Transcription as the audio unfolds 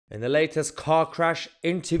In the latest car crash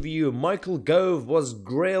interview, Michael Gove was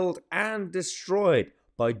grilled and destroyed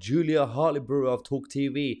by Julia Hartley-Brewer of Talk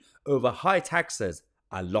TV over high taxes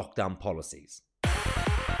and lockdown policies.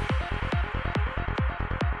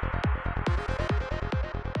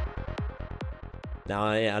 Now,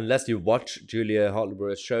 unless you watch Julia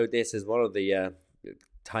Hartley-Brewer's show, this is one of the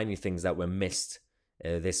tiny things that were missed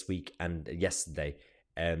this week and yesterday.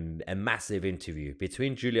 A massive interview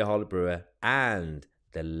between Julia Hartley-Brewer and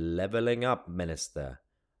the Levelling Up Minister,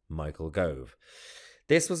 Michael Gove.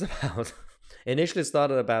 This was about, initially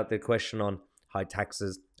started about the question on high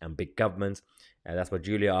taxes and big government. And that's what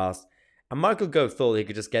Julia asked. And Michael Gove thought he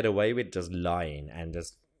could just get away with just lying and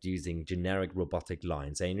just using generic robotic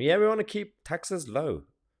lines, saying, yeah, we want to keep taxes low.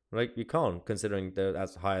 Like, you can't, considering they're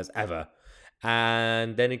as high as ever.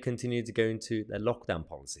 And then it continued to go into the lockdown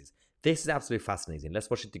policies. This is absolutely fascinating. Let's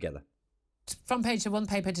watch it together. Front page of one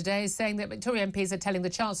paper today is saying that Victoria MPs are telling the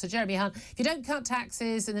Chancellor, Jeremy Hunt, if you don't cut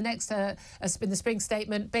taxes in the next in the spring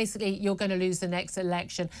statement, basically you're going to lose the next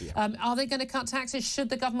election. Yeah. Are they going to cut taxes? Should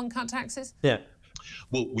the government cut taxes? Yeah.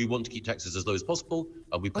 Well, we want to keep taxes as low as possible.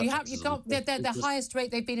 You can't. They're the highest rate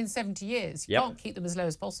they've been in 70 years. You can't keep them as low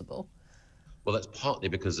as possible. Well, that's partly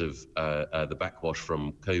because of the backwash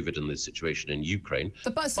from COVID and the situation in Ukraine.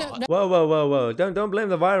 Whoa. Don't blame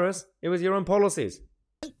the virus. It was your own policies.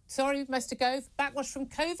 Sorry, Mr. Gove. Backwash from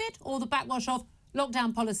COVID or the backwash of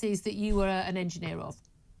lockdown policies that you were an engineer of?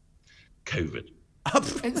 COVID.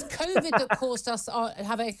 It was COVID that caused us to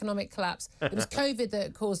have an economic collapse. It was COVID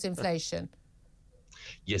that caused inflation.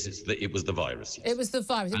 Yes, it was the virus. Yes. It was the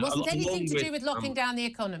virus. It wasn't anything to do with locking down the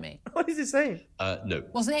economy. What is he saying? No.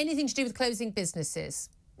 Wasn't anything to do with closing businesses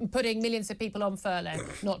and putting millions of people on furlough,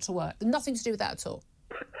 not to work. Nothing to do with that at all.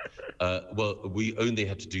 Well, we only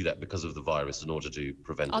had to do that because of the virus in order to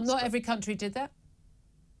prevent it. Not every country did that?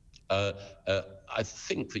 I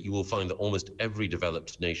think that you will find that almost every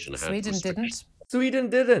developed nation had Sweden didn't. Sweden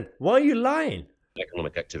didn't. Why are you lying?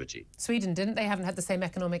 Economic activity. Sweden didn't. They haven't had the same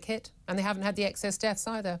economic hit, and they haven't had the excess deaths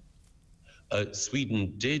either.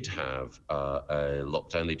 Sweden did have a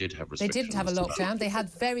lockdown. They did have restrictions. They didn't have a lockdown. They had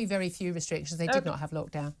very, very few restrictions. They did not have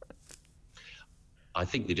lockdown. I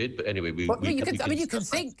think they did, but anyway, you can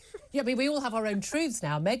think. Yeah, I mean, we all have our own truths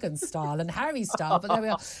now, Meghan's style and Harry's style. But there we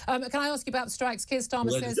are. Can I ask you about strikes? Keir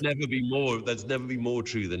Starmer says there's never been more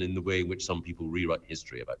true than in the way in which some people rewrite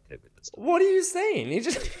history about COVID. What are you saying?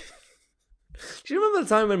 Do you remember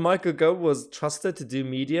the time when Michael Gove was trusted to do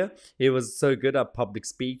media? He was so good at public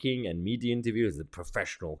speaking and media interviews, a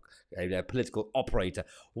professional, a political operator.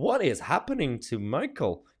 What is happening to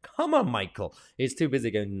Michael? Come on, Michael. He's too busy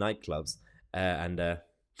going to nightclubs and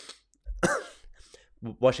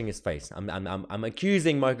washing his face. I'm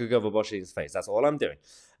accusing Michael Gove of washing his face. That's all I'm doing.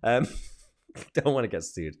 Don't want to get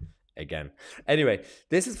sued again. Anyway,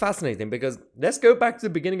 this is fascinating because let's go back to the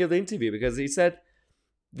beginning of the interview, because he said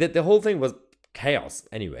that the whole thing was chaos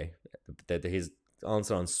anyway. His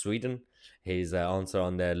answer on Sweden, his answer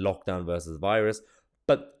on the lockdown versus virus.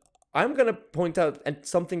 But I'm going to point out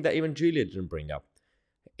something that even Julia didn't bring up.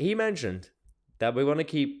 He mentioned that we want to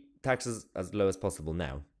keep taxes as low as possible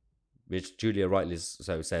now, which Julia rightly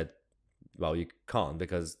so said, well, you can't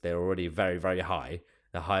because they're already very, very high,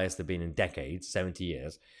 the highest they've been in decades, 70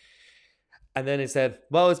 years. And then he said,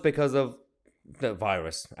 well, it's because of the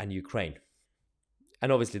virus and Ukraine.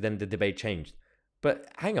 And obviously then the debate changed. But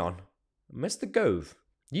hang on, Mr. Gove,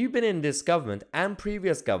 you've been in this government and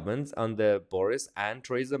previous governments under Boris and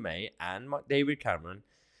Theresa May and David Cameron.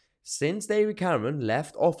 Since David Cameron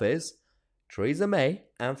left office, Theresa May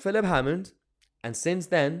and Philip Hammond, and since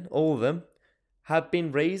then, all of them, have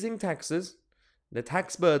been raising taxes. The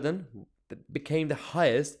tax burden became the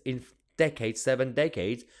highest in decades, 7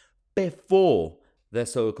 decades, before the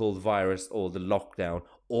so-called virus or the lockdown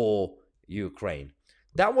or Ukraine.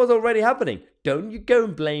 That was already happening. Don't you go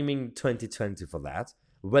blaming 2020 for that.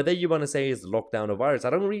 Whether you want to say it's lockdown or virus, I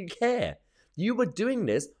don't really care. You were doing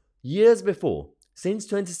this years before. Since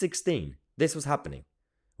 2016, this was happening.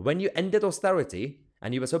 When you ended austerity,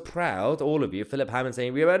 and you were so proud, all of you, Philip Hammond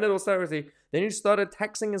saying, we have ended austerity, then you started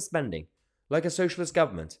taxing and spending like a socialist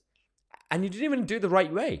government. And you didn't even do it the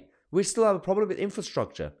right way. We still have a problem with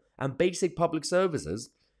infrastructure and basic public services.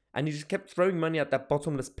 And you just kept throwing money at that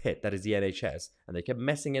bottomless pit that is the NHS. And they kept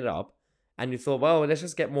messing it up. And you thought, well, let's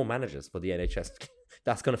just get more managers for the NHS.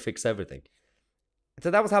 That's going to fix everything. So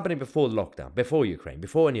that was happening before lockdown, before Ukraine,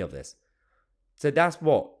 before any of this. So that's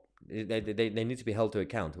what. They need to be held to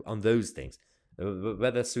account on those things.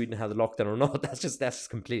 Whether Sweden has a lockdown or not, that's just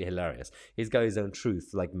completely hilarious. He's got his own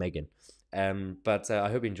truth, like Meghan. But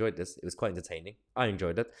I hope you enjoyed this. It was quite entertaining. I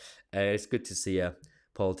enjoyed it. It's good to see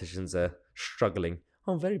politicians struggling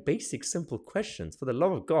on very basic, simple questions. For the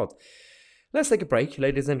love of God. Let's take a break,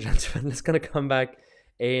 ladies and gentlemen. Let's going to come back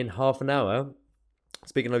in half an hour.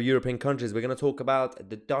 Speaking of European countries, we're going to talk about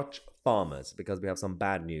the Dutch farmers because we have some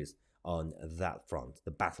bad news on that front.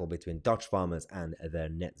 The battle between Dutch farmers and their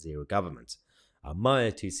net zero government.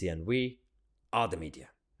 Mahyar, Tousi, and we are the media.